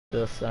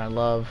this, and I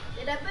love.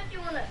 Did I bet you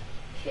wanna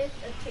kiss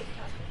a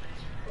TikTok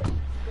girl?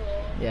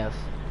 Yes.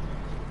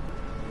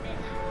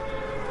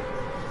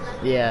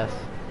 And Yes.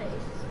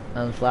 face.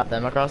 And slap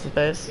them across the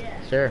face? Yeah.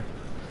 Sure.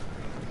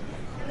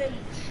 And then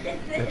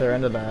If they're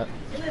into that.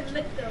 and then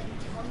lick them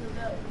on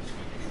the nose.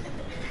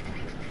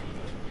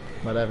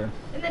 Whatever.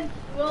 And then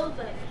roll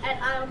them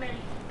at Iron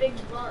Man's big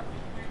butt.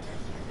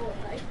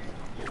 Like,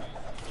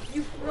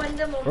 you run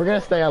them over. We're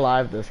gonna stay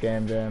alive this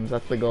game, James.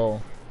 That's the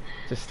goal.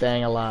 Just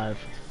staying alive.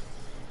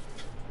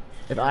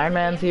 If Iron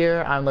Man's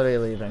here, I'm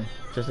literally leaving.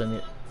 Just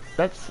in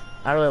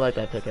I really like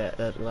that pick at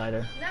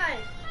lighter. Nice.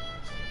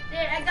 Dude,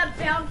 I got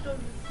bounced on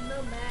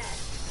no match.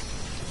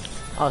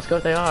 Oh, let's go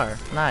what they are.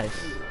 Nice.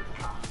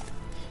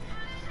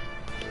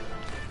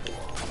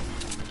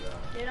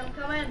 Dude, I'm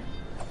coming.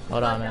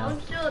 Hold on, man.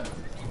 Don't shoot.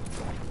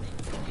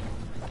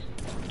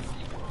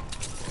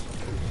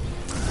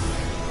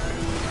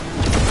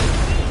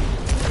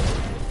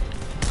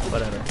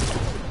 Whatever.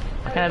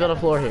 Why can't I build a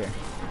floor here?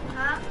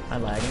 Huh?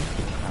 Am I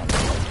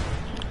lagging?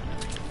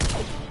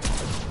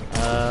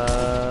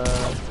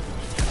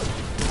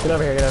 Get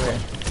over here, get over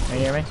here. Can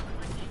you hear me?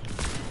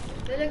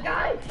 There's a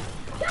guy!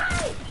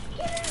 Guy!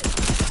 Get him!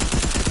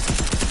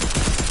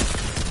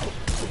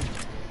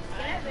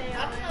 I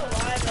don't know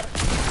why, but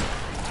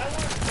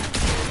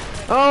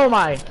Oh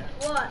my!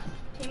 what?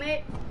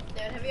 Teammate?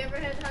 Dad, have you ever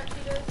had hot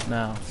Cheetos?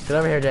 No. Get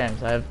over here,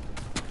 James. I have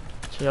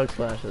choke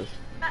splashes.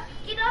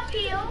 Get up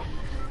here!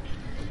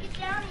 Get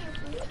down here,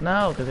 please.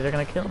 No, because they're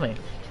gonna kill me.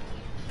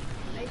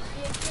 I see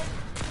a kid.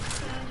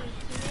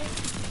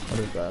 What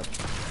is that?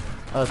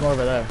 Oh, there's more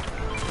over there.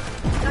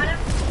 Got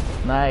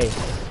him? Nice.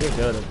 You're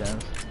good at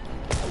James.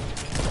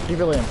 You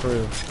really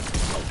improved.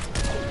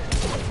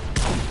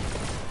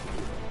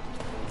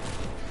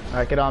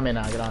 Alright, get on me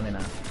now, get on me now.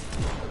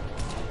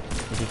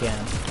 If you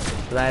can.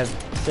 Because I have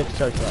 6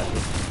 choke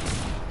splashes.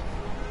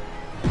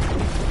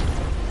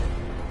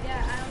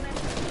 Yeah, I don't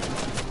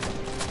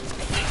know.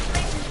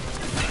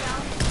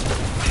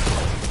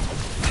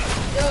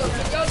 Yo,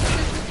 can y'all do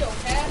this with your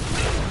cat?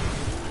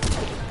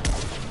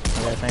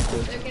 Okay, thanks,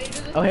 dude. Can you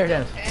do this Oh, here, with your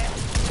James. cat?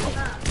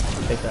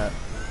 Take that.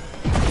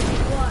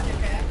 What? Your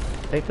cat?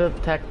 Take the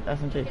tech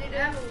SMG. Can you do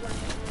that?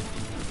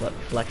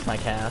 Flex my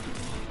calf.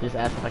 Just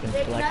ask if I can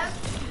Big flex. cat?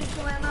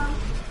 Pistol ammo?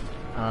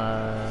 I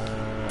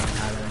don't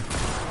have any.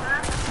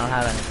 Huh? I don't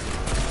have any.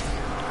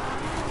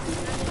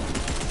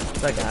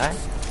 Is that guy?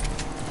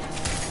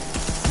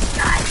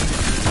 Guys!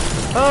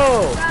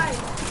 Oh! Guys!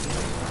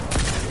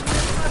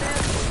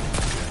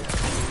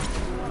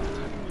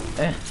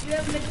 Eh, Do you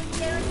have mission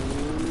scaling?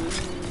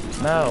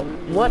 no.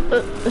 What the?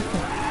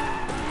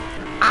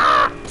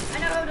 Ah! I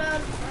know who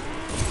does.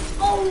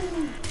 Oh!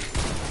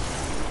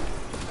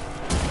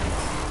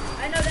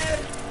 I know that.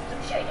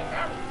 I'm shooting it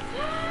now.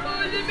 Oh,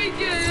 let me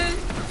get it.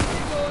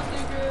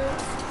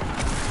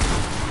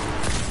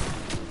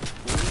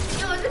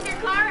 Yo, is this your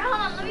car? Hold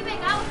on, let me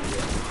make out.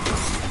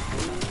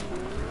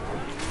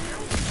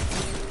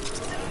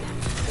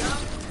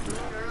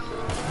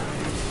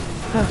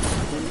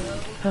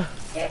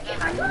 Get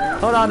my car.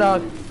 Hold on,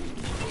 dog.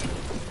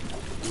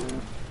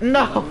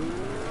 No!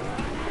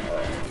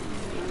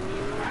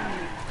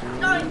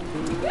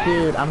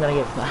 Dude, I'm gonna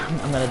get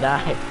slammed. I'm gonna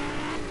die.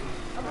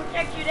 I'll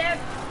protect you, Dad.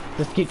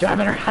 Just keep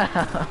driving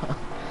around.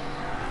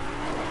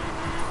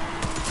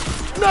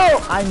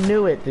 No! I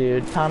knew it,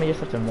 dude. Tommy, you're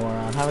such a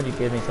moron. How would you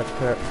give me such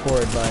poor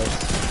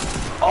advice?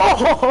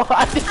 Oh!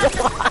 I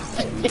didn't watch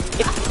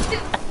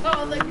it.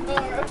 Oh, the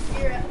car up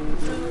here.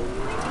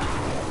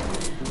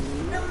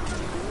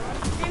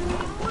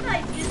 What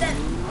I did that?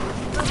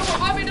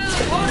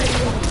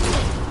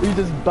 You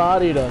just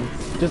bodied him.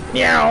 Just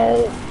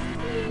meow.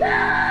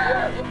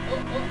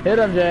 Hit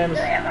him, James.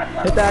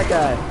 Hit that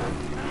guy.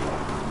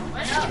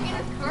 Why did you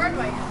get his card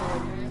right now?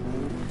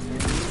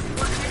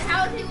 And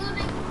how is he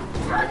losing?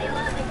 How is he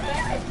losing?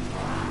 Damn it!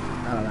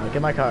 I don't know.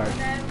 Get my card.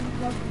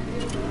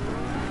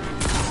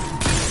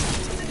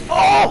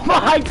 Oh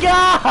my Go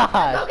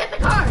god! get the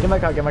card! Get my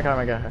card. Get my card.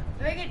 My card.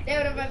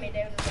 David, invite me.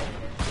 David,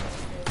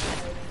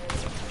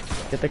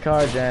 Get the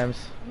card, James.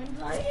 I'm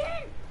inviting.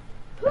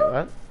 Wait, what?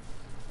 I'm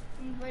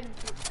inviting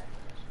you.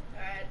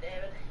 Alright,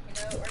 David. You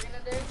know what we're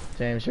gonna do?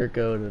 James, you're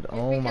goated.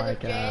 Oh my Because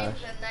of James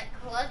gosh. and that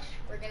clutch,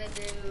 we're gonna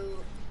do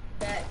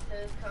that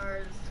those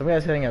cars. Some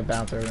guy's hitting a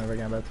bouncer over and over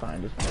again, but that's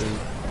fine. Just please.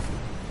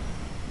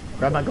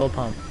 Grab my gold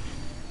pump.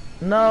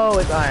 No,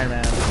 it's Iron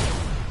Man.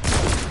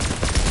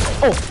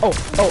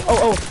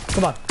 Oh.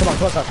 Come on.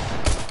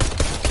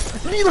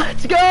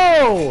 Let's go!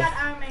 Got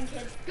Iron Man,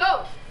 kids.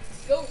 Go!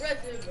 Go,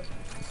 Resident.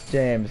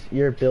 James,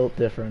 you're built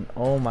different.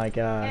 Oh my Yeah,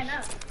 gosh. I know.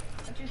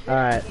 What you said.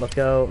 Alright, let's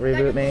go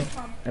reboot me, gold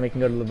pump. and we can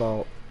go to the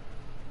vault.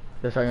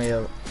 This is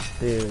gonna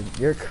be dude,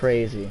 you're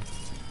crazy.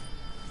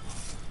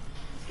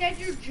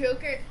 Schedule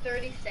Joker at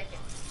 30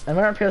 seconds. And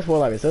we're on PS4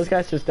 lobbies. Those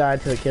guys just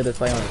died to a kid that's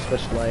playing on a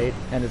Switch Lite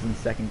and is in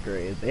 2nd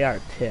grade. They are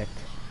ticked.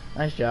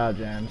 Nice job,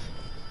 James.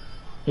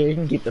 Here, you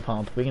can keep the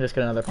pump. We can just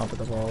get another pump at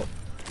the vault.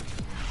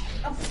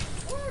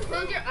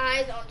 Close your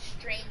eyes on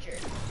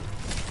strangers.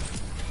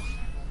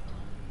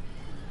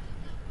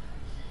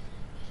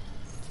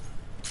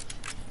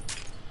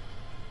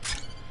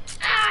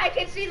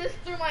 can see this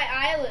through my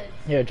eyelids.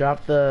 Here,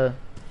 drop the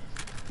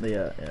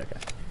yeah, okay.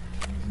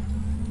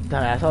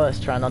 Damn, I saw this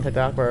trend on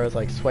TikTok where it was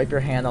like swipe your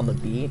hand on the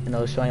beat, and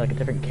it was showing like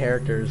different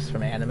characters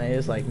from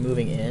animes like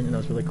moving in, and it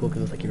was really cool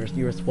because it was like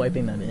you were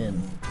swiping them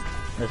in.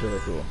 It was really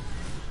cool.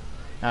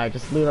 All right,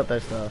 just loot up their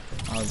stuff.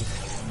 I'll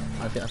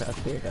see if I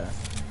see a guy.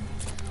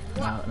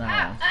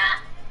 No.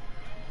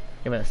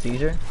 Give me a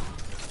seizure.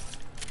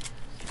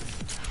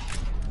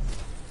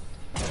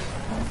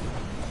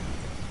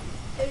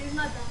 There's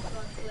not that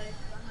much place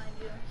behind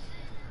you.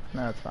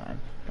 No, it's fine.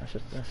 That's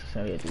just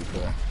gonna be a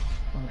detour.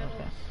 Oh,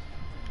 okay.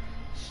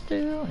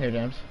 Still here,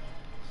 James.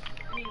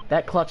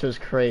 That clutch was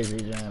crazy,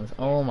 James.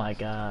 Oh my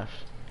gosh,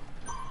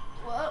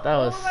 What that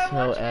was I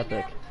so watching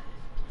epic. again?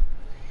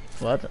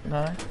 What?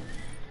 No?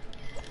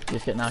 You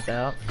just get knocked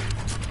out?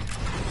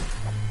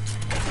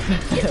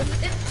 It's just.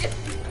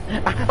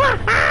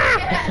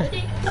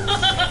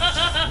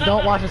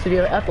 Don't watch this if you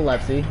have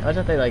epilepsy. I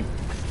thought they like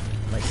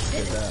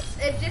did that.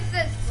 It just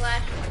says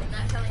flashlight,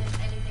 not telling us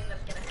anything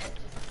that's gonna hit.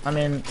 Just I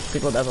mean,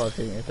 people with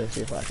epilepsy, if they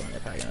see a flashlight, they're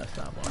probably gonna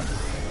stop watching.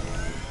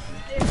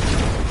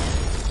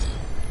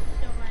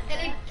 and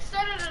it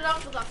started it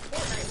off with a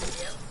Fortnite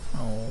video.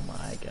 Oh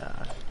my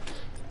gosh.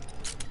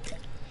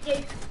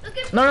 Hey, look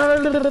at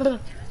No.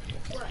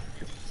 what?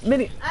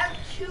 Mini. I have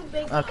two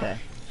big. Okay.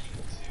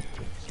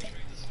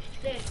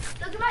 Dude,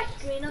 look at my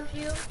screen of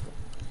you.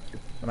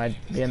 Am I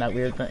being that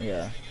weird thing?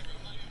 Yeah.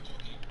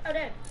 Oh,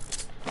 dude.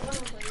 One more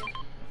for you.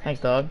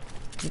 Thanks, dog.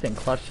 You've been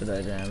clutch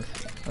today, James.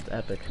 That's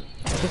epic.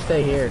 Let's just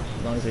stay here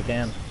as long as we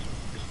can.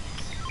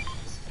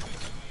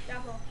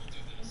 Careful. In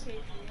case you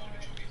want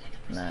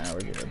it. Nah,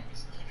 we're good.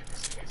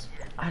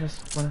 I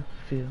just wanna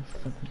feel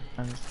something.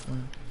 I just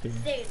wanna feel.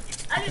 Dude,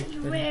 I just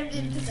rammed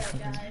into that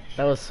guy.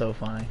 That was so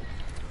funny.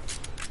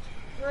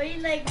 Where he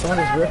like. Someone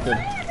just rifted.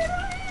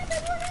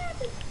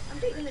 I'm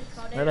taking this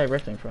call. Where are they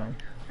rifting from?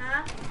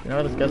 Huh? You know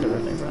where those guys are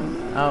rifting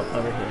from? Oh,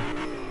 over here.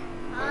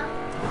 Huh?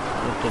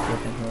 This kid's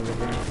rifting from over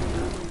here.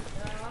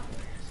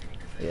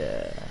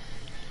 Yeah.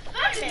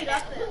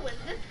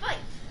 This fight.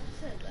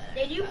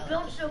 Did you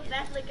build so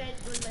fast like I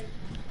was like.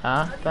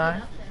 Huh? Sorry?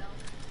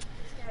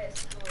 This guy is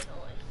so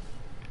annoying.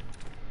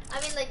 I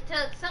mean, like,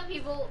 to some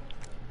people,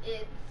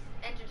 it's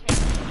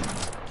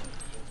entertaining.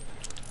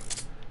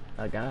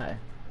 A guy.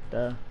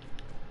 Duh.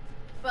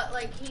 But,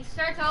 like, he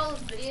starts all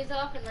his videos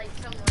off in, like,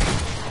 some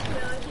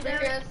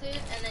superhero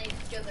suit, and then he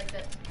just goes like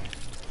this.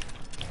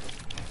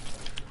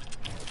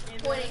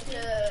 Pointing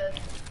to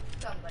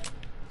somebody.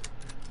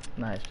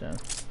 Nice, Joe.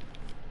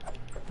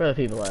 Where are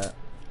the people at?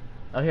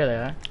 Oh, here they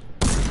are.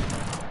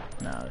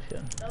 No, it's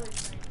good. That was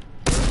nice.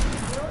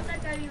 Where was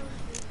that guy you were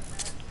shooting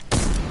at?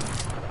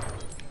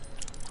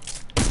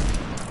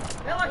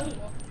 Where was he?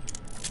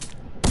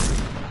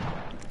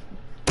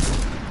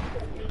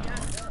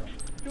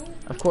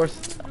 Of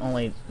course,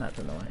 only that's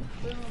annoying.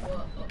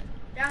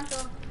 Down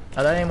to.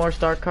 Are there any more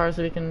start cars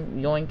that we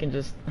can yoink and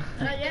just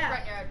Yeah.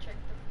 Front yard, check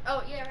the.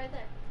 Oh, yeah, right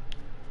there.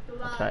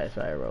 let's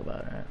try a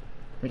robot, right?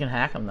 We can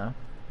hack him though.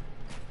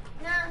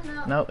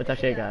 No. Nope, it's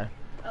actually a guy.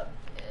 Oh.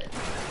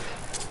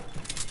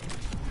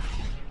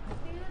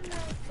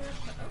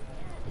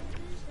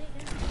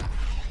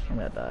 I'm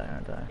gonna die,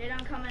 aren't I? Dude,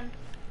 I'm coming.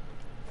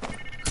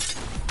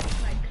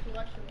 My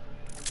clutch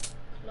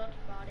body.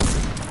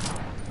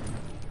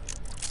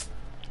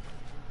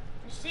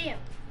 I see him.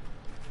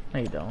 No,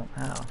 you don't.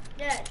 How?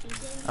 Yeah,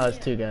 he's in Oh, it's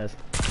here. two guys.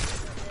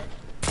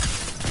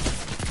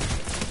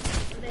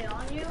 Are they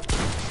on you?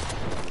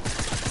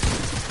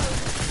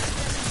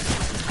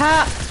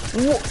 Ha!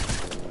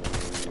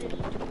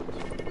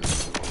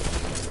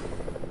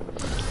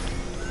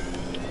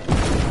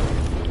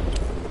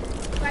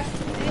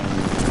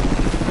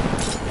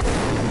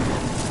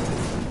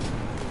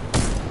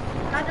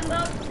 Got them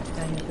both.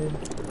 Dang it, dude.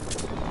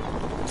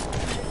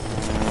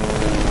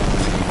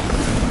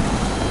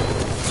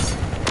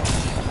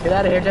 Get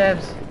out of here,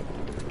 James.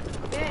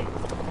 Okay.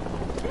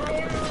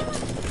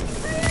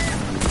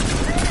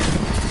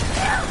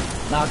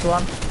 Knocked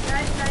one.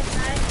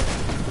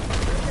 Nice.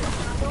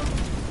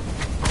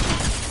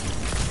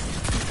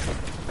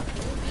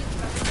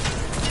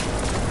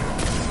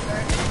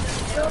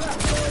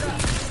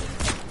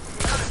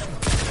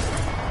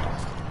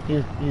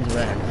 He's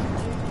wrecked.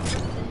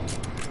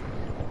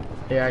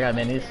 Here, I got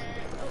minis.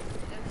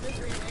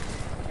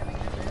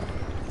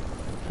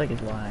 It's like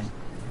he's lying.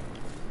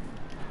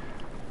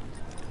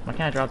 Why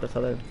can't I drop this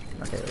other?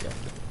 Okay, there we go.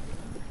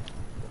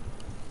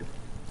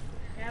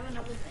 I have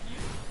another thing.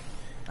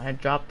 I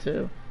dropped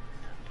two.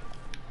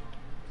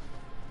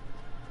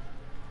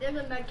 There's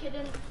a med kit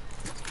in.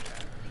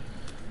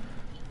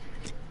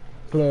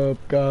 Club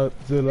Godzilla,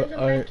 There's a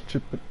I red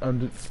tripping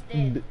under.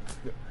 thing.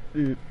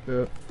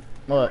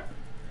 What? Well,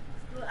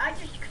 I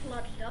just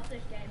clutched up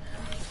this game and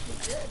I'm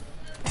too good.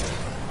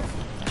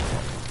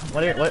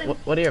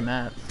 What are your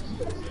mats? I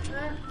split it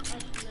down.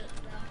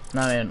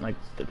 No, I mean like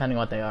depending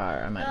what they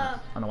are. I might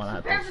not. I don't want to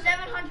Super have this.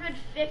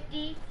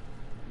 750,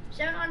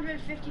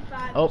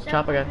 755, Oh,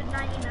 chopper guy.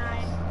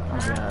 799. Oh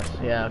my gosh.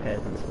 Yeah. Okay.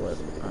 It's split.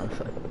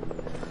 Honestly.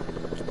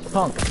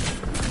 Punk.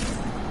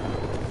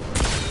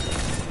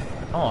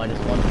 Oh, I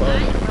just won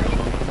 12.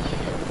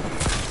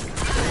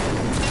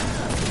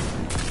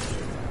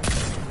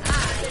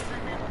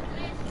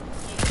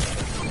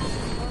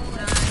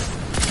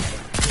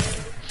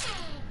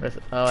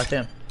 Oh, I see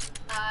him.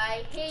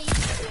 I hate you.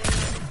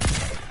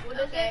 What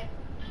is it?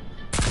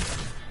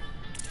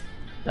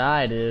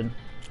 Die, dude.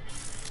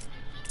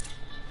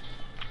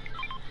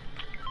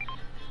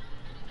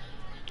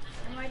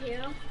 I'm right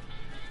here.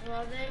 Where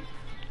are they?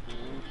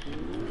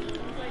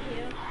 I'm right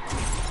here.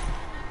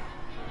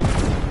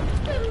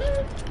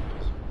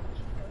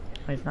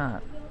 No, he's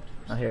not.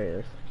 Oh, here he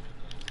is.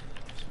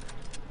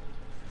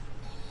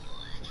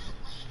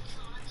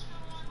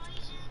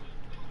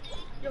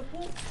 Yo, who?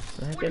 Where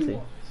the heck is he?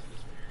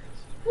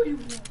 What do you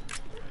want?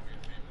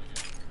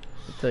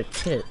 It's a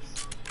kit.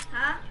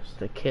 Huh?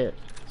 It's a kit.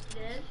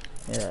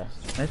 This? Yeah.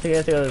 I think I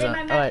have to go to Hey, the.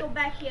 my Oh, match wait. go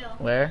back here.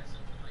 Where?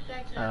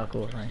 Back Oh, here.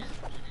 cool. Nice.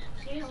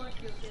 See how much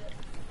you get.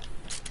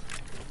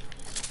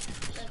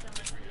 That's how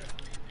much you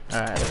get.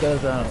 Alright, let's go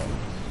to zone.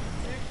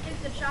 Take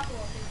the chopper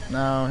off his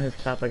No, his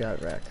chopper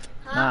got wrecked.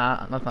 Huh?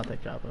 Nah, let's not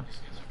take chopper.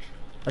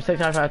 Let's take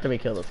chopper after we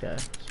kill this guy.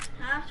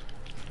 Huh?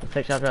 Let's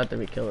take chopper after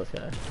we kill this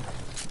guy.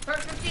 For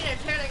 15, I'm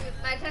turning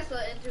my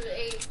Tesla into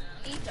a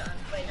Nissan.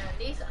 Wait, not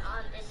Nissan,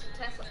 into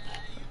Tesla.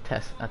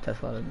 A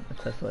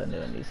Tesla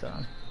into a Nissan. No,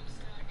 Nissan.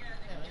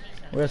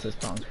 Where's this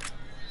punk?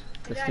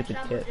 This got stupid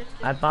chopper kid. just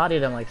to- I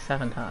bodied him like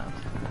 7 times.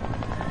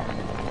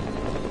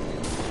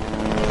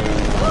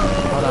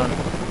 Hold on.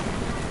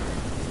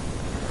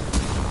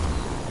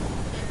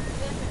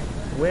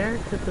 Where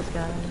could this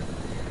guy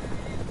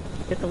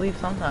get to leave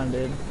sometime,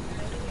 dude?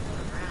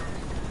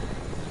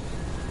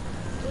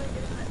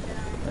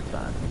 That's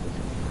fine.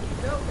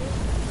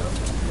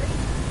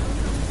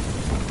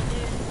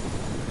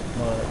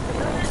 What?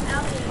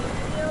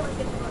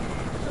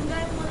 Some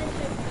guy wanted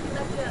to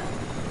collect a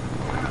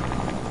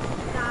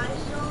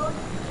dinosaur,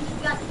 and he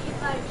got hit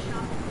by a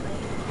chopper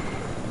blade.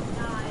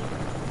 Died.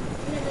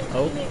 And then his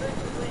Oh. teammate went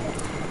to win.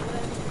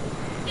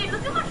 Dude,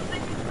 look how much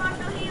fitness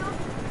Marshall healed.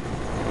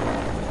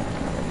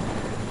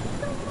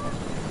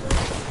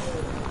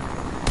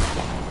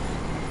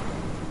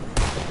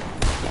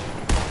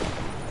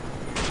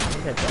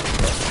 Look at that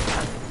shit.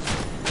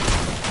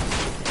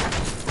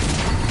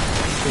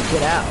 Dude,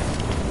 get out.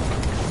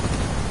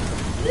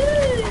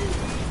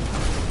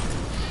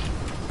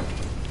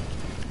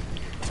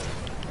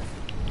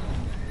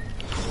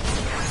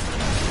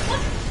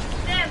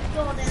 Damn,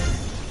 fall down.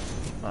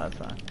 Oh, that's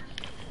fine.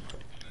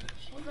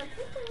 I was like,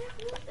 what the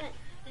heck was that?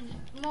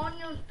 Did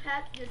Mario's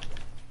pet just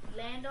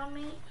land on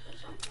me or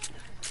something?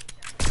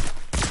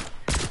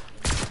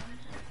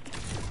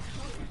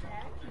 What was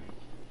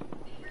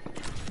that?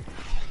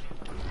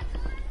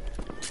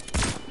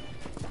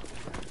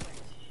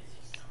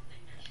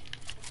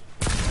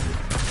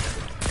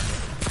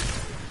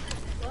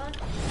 What?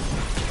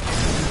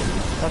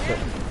 Fuck it.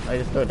 I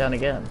just throw it down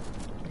again.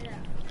 Yeah.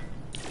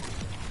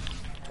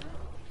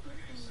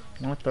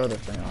 I'm gonna throw this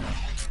thing on it.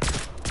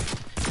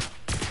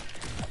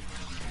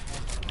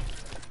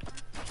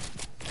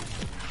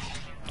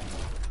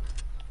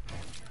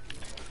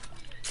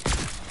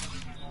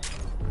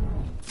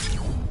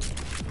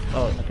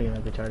 Oh, I think he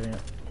might be charging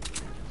it.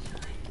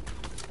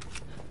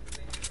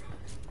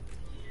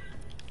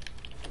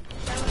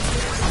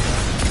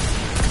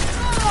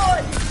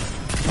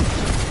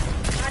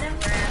 Got him.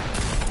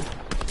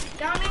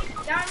 Down me,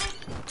 down me.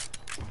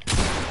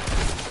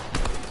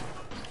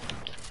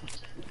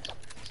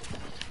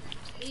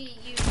 He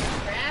used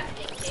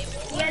crafting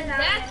table. What Yeah, is no,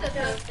 that no,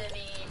 supposed to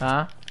mean?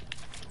 Huh?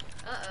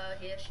 Uh-oh,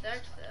 he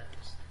starts stuff.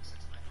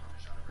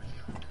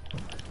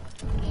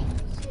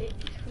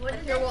 What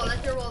That's is your it? wall,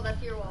 that's your wall,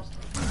 that's your wall.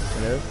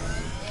 It is?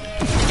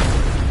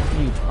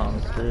 You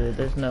punks, dude.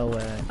 There's no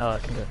way. Oh, I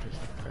can go through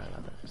stuff. I forgot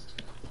about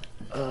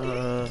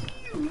that.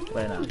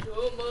 Wait, no.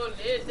 Come on,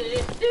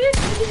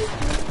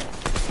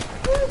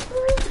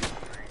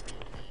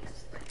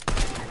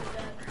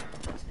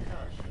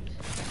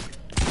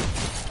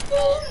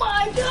 Oh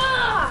my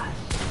gosh!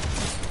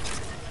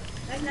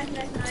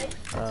 Nice.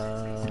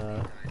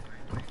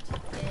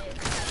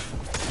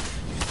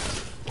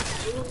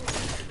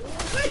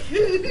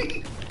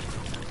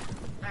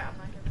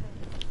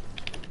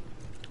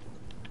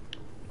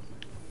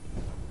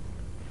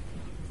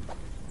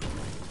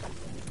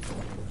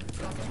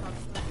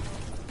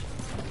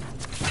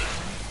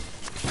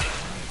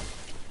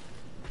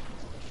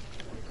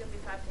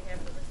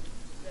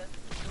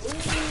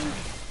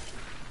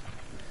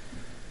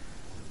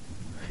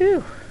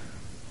 Phew.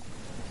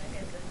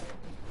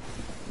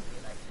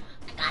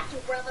 I got you,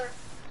 brother.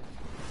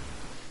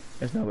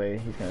 There's no way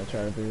he's gonna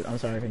try to boot. I'm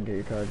sorry I couldn't get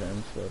your card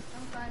in, but I'm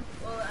fine.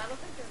 Well, I don't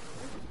think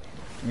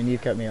there's I mean,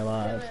 you've kept me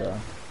alive, so.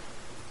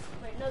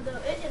 Wait, no, there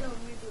isn't no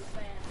reboot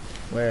fan.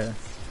 Where?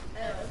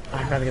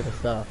 I gotta get the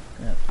stuff.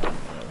 Yeah.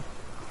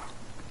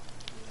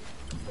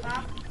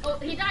 Oh,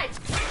 he died.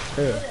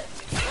 Who? One of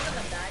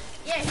them died.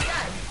 Yeah, he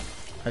died.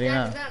 How do you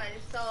know? He's not, I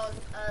just saw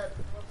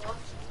watch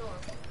the storm.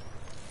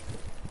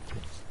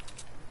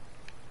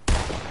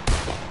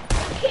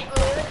 Can't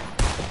do it.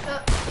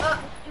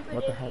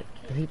 What the heck?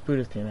 Did he boot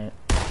his teammate?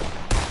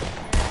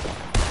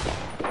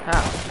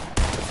 How?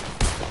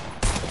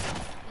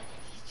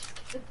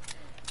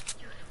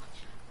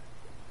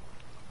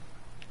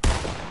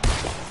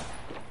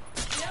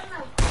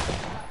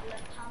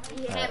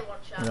 He had one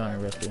shot You're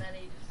going left, risky. and then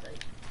he just like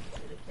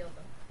could have killed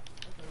him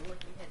with a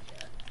lucky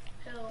headshot.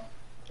 So,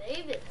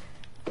 David,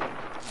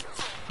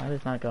 Why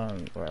is not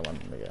going where I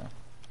want him to go?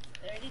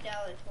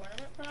 $30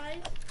 tournament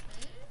prize.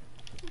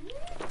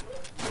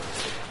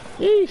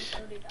 Yeesh.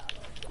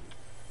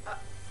 $30.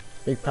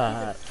 Big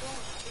pot. If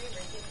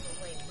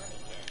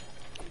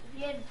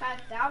you had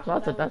 5,000. Well,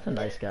 that's a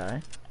nice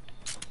guy.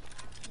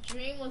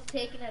 Dream was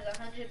taken as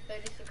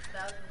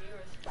 136,000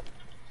 viewers.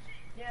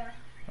 Yeah.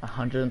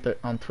 130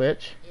 on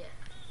Twitch? Yeah.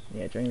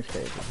 Yeah, Dream's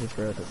crazy. His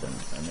growth has been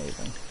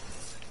amazing.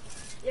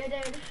 Yeah,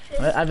 dude.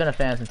 I've been a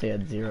fan since he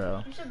had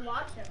 0. You should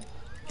watch him.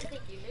 I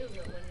think you knew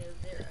him when he was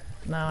 0.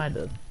 No, I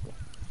did.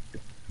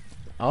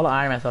 All the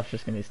Iron Man stuff's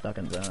just gonna be stuck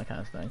in zone. That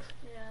kind of stinks.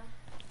 Yeah.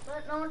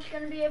 But no one's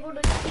gonna be able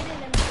to get in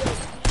and do it.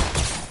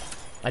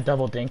 I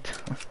double dinked.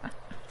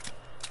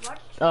 Watch.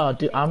 Oh,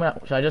 dude,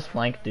 should I just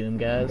flank Doom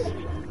guys?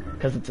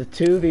 Because it's a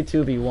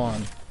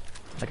 2v2v1.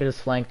 I could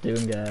just flank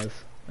Doom guys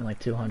and like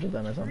 200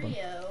 them or something.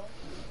 Rio.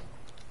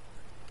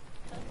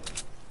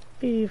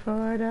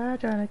 Before I die,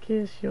 trying to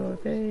kiss your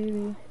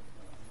baby.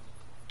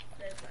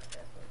 That's not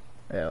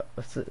that Yeah,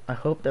 I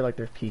hope they're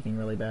peeking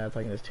really bad so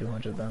I can just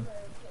 200 them.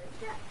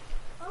 Yeah.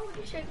 Oh,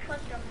 you should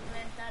custom,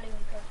 man. It's not even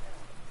custom.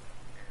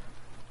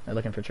 They're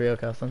looking for trio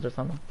customs or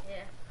something.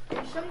 Yeah.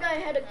 Some guy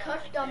had a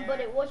custom, but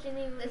it wasn't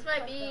even. This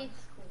might be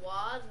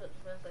squads, but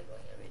it's most likely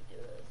gonna be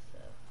duos. So.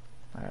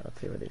 Alright, let's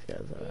see where these guys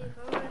are.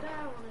 Before I die, I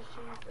wanna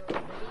shoot your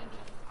baby.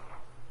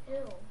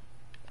 Ew.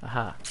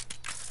 Aha.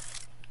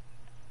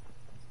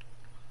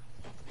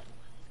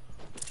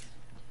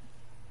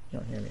 You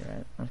don't hear me,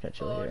 right? I'm just gonna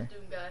chill Oh, here. it's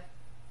Doom guy.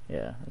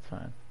 Yeah, that's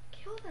fine.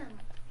 Kill them.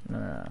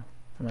 No.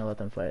 I'm gonna let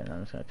them fight and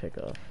I'm just gonna pick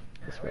off the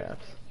We're just scraps. gonna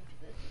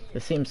keep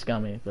this It seems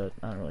scummy, but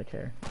I don't really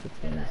care if it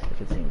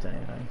seems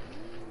anything.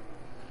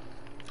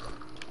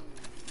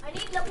 I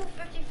need level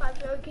 55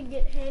 so I can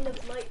get Hand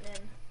of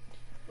Lightning.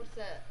 What's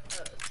that?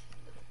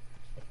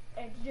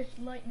 It's just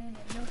lightning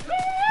and no.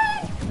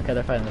 Okay,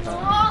 they're fighting the fight.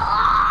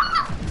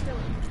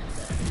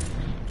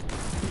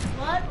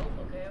 What?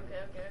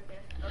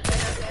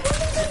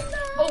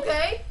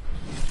 Okay.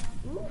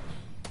 Ooh.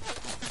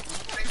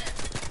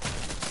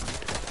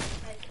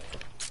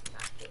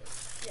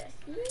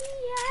 Yes.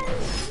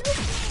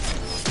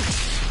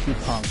 You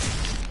punk.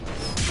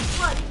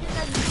 What? You did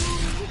that.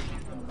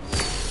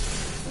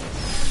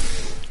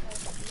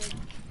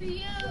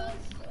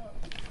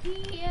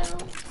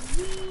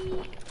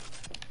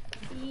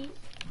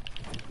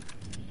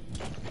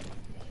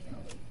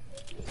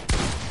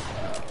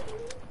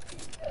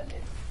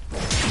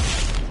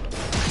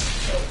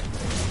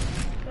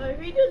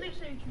 He doesn't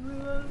say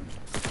true.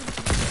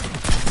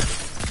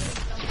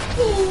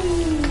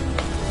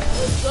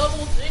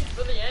 Double dink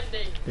for the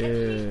ending.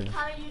 Dude,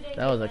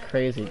 that was a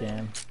crazy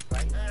game.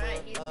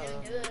 Alright, he's gonna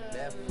do it.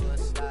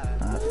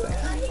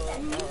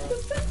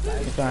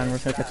 It's fine, we're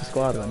gonna catch a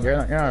squad one.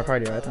 You're on our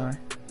party, right, Tommy?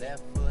 Okay.